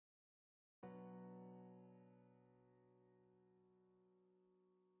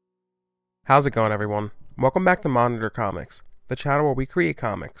How's it going, everyone? Welcome back to Monitor Comics, the channel where we create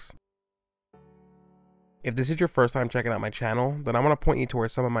comics. If this is your first time checking out my channel, then I want to point you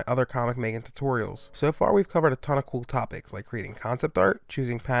towards some of my other comic making tutorials. So far we've covered a ton of cool topics like creating concept art,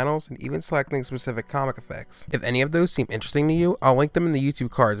 choosing panels, and even selecting specific comic effects. If any of those seem interesting to you, I'll link them in the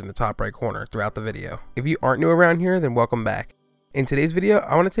YouTube cards in the top right corner throughout the video. If you aren't new around here, then welcome back. In today's video,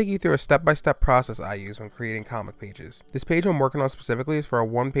 I want to take you through a step-by-step process I use when creating comic pages. This page I'm working on specifically is for a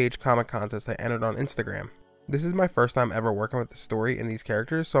one-page comic contest I entered on Instagram. This is my first time ever working with the story and these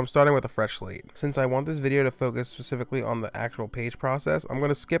characters, so I'm starting with a fresh slate. Since I want this video to focus specifically on the actual page process, I'm going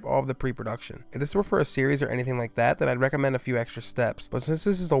to skip all of the pre-production. If this were for a series or anything like that, then I'd recommend a few extra steps, but since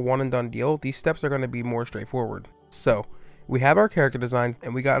this is a one and done deal, these steps are going to be more straightforward. So, we have our character design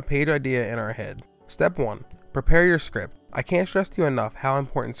and we got a page idea in our head. Step 1. Prepare your script. I can't stress to you enough how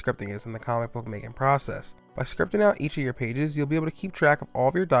important scripting is in the comic book making process. By scripting out each of your pages, you'll be able to keep track of all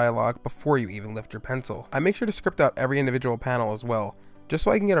of your dialogue before you even lift your pencil. I make sure to script out every individual panel as well, just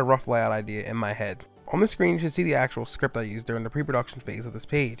so I can get a rough layout idea in my head. On the screen, you should see the actual script I used during the pre-production phase of this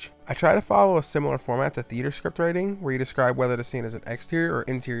page. I try to follow a similar format to theater script writing, where you describe whether the scene is an exterior or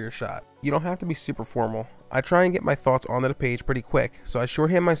interior shot. You don't have to be super formal. I try and get my thoughts onto the page pretty quick, so I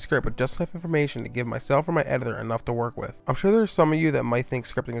shorthand my script with just enough information to give myself or my editor enough to work with. I'm sure there's some of you that might think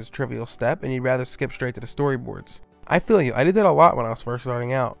scripting is a trivial step and you'd rather skip straight to the storyboards. I feel you, I did that a lot when I was first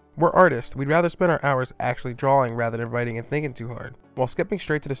starting out. We're artists, we'd rather spend our hours actually drawing rather than writing and thinking too hard. While skipping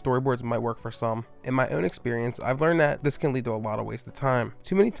straight to the storyboards might work for some, in my own experience, I've learned that this can lead to a lot of wasted time.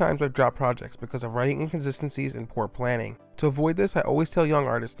 Too many times I've dropped projects because of writing inconsistencies and poor planning. To avoid this, I always tell young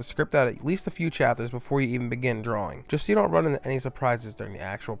artists to script out at least a few chapters before you even begin drawing, just so you don't run into any surprises during the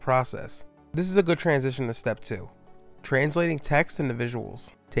actual process. This is a good transition to step 2. Translating text into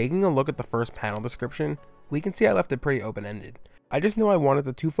visuals. Taking a look at the first panel description, we can see I left it pretty open-ended. I just knew I wanted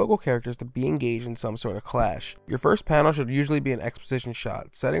the two focal characters to be engaged in some sort of clash. Your first panel should usually be an exposition shot,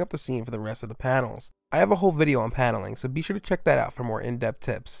 setting up the scene for the rest of the panels. I have a whole video on paneling, so be sure to check that out for more in-depth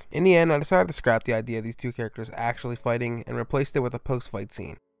tips. In the end, I decided to scrap the idea of these two characters actually fighting and replaced it with a post-fight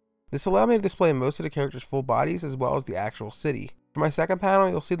scene. This allowed me to display most of the characters' full bodies as well as the actual city. For my second panel,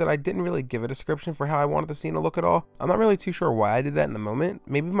 you'll see that I didn't really give a description for how I wanted the scene to look at all. I'm not really too sure why I did that in the moment.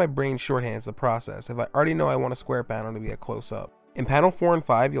 Maybe my brain shorthands the process if I already know I want a square panel to be a close-up. In panel 4 and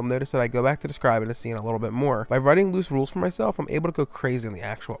 5, you'll notice that I go back to describing the scene a little bit more. By writing loose rules for myself, I'm able to go crazy in the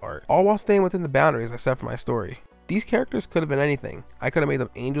actual art, all while staying within the boundaries I set for my story. These characters could have been anything. I could have made them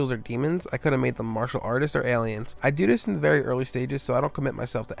angels or demons, I could have made them martial artists or aliens. I do this in the very early stages so I don't commit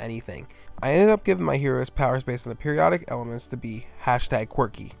myself to anything. I ended up giving my heroes powers based on the periodic elements to be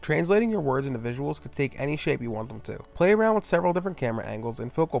 #quirky. Translating your words into visuals could take any shape you want them to. Play around with several different camera angles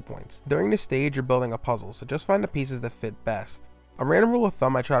and focal points. During this stage, you're building a puzzle, so just find the pieces that fit best. A random rule of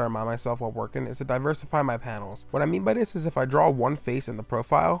thumb I try to remind myself while working is to diversify my panels. What I mean by this is if I draw one face in the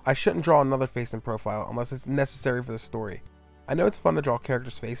profile, I shouldn't draw another face in profile unless it's necessary for the story. I know it's fun to draw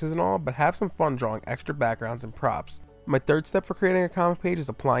characters' faces and all, but have some fun drawing extra backgrounds and props. My third step for creating a comic page is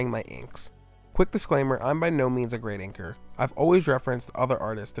applying my inks. Quick disclaimer, I'm by no means a great inker. I've always referenced other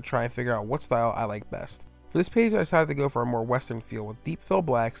artists to try and figure out what style I like best. For this page, I decided to go for a more western feel with deep fill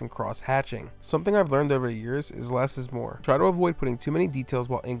blacks and cross hatching. Something I've learned over the years is less is more. Try to avoid putting too many details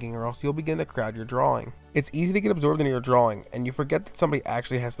while inking or else you'll begin to crowd your drawing. It's easy to get absorbed in your drawing and you forget that somebody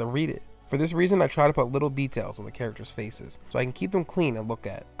actually has to read it. For this reason, I try to put little details on the characters' faces so I can keep them clean and look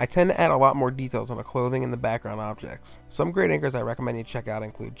at. I tend to add a lot more details on the clothing and the background objects. Some great inkers I recommend you check out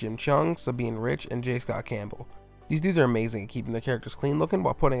include Jim Chung, Sabine Rich, and J. Scott Campbell. These dudes are amazing at keeping their characters clean looking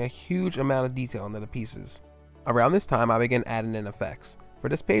while putting a huge amount of detail into the pieces. Around this time, I began adding in effects. For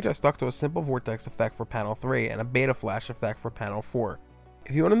this page, I stuck to a simple vortex effect for panel 3 and a beta flash effect for panel 4.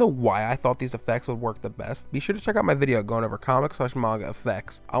 If you want to know why I thought these effects would work the best, be sure to check out my video going over comic/manga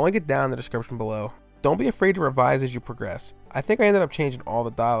effects. I'll link it down in the description below. Don't be afraid to revise as you progress. I think I ended up changing all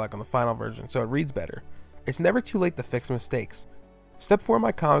the dialogue on the final version so it reads better. It's never too late to fix mistakes. Step 4 in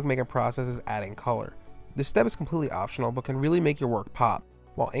my comic making process is adding color. This step is completely optional but can really make your work pop.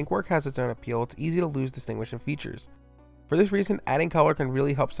 While ink work has its own appeal, it's easy to lose distinguishing features. For this reason, adding color can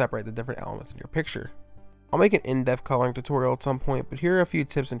really help separate the different elements in your picture. I'll make an in-depth coloring tutorial at some point, but here are a few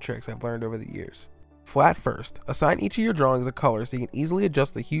tips and tricks I've learned over the years. Flat first. Assign each of your drawings a color so you can easily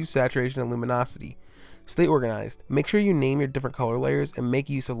adjust the hue, saturation, and luminosity. Stay organized. Make sure you name your different color layers and make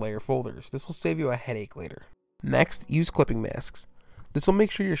use of layer folders. This will save you a headache later. Next, use clipping masks. This will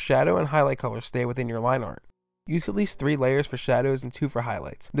make sure your shadow and highlight colors stay within your line art. Use at least 3 layers for shadows and 2 for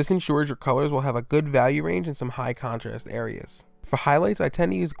highlights. This ensures your colors will have a good value range and some high contrast areas. For highlights, I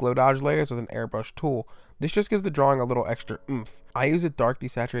tend to use glow dodge layers with an airbrush tool. This just gives the drawing a little extra oomph. I use a dark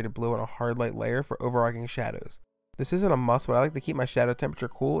desaturated blue and a hard light layer for overarching shadows. This isn't a must, but I like to keep my shadow temperature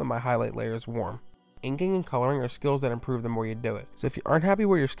cool and my highlight layers warm. Inking and coloring are skills that improve the more you do it. So if you aren't happy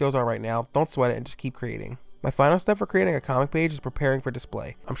where your skills are right now, don't sweat it and just keep creating. My final step for creating a comic page is preparing for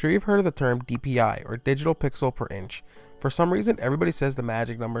display. I'm sure you've heard of the term DPI, or digital pixel per inch. For some reason, everybody says the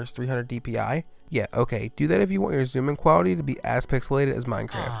magic number is 300 DPI. Yeah, okay, do that if you want your zoom in quality to be as pixelated as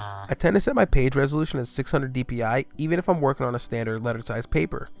Minecraft. I tend to set my page resolution as 600 DPI, even if I'm working on a standard letter size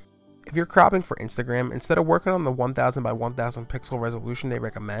paper. If you're cropping for Instagram, instead of working on the 1000 by 1000 pixel resolution they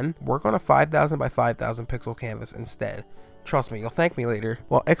recommend, work on a 5000 by 5000 pixel canvas instead. Trust me, you'll thank me later.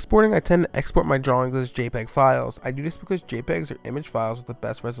 While exporting, I tend to export my drawings as JPEG files. I do this because JPEGs are image files with the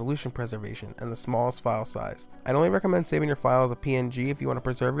best resolution preservation and the smallest file size. I'd only recommend saving your file as a PNG if you want to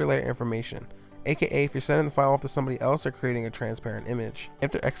preserve your layer information, aka if you're sending the file off to somebody else or creating a transparent image.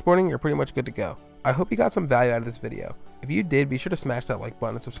 If they're exporting, you're pretty much good to go. I hope you got some value out of this video. If you did, be sure to smash that like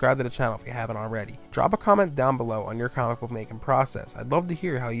button and subscribe to the channel if you haven't already. Drop a comment down below on your comic book making process. I'd love to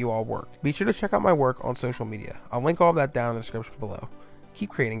hear how you all work. Be sure to check out my work on social media. I'll link all of that down in the description below. Keep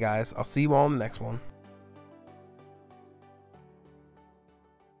creating, guys. I'll see you all in the next one.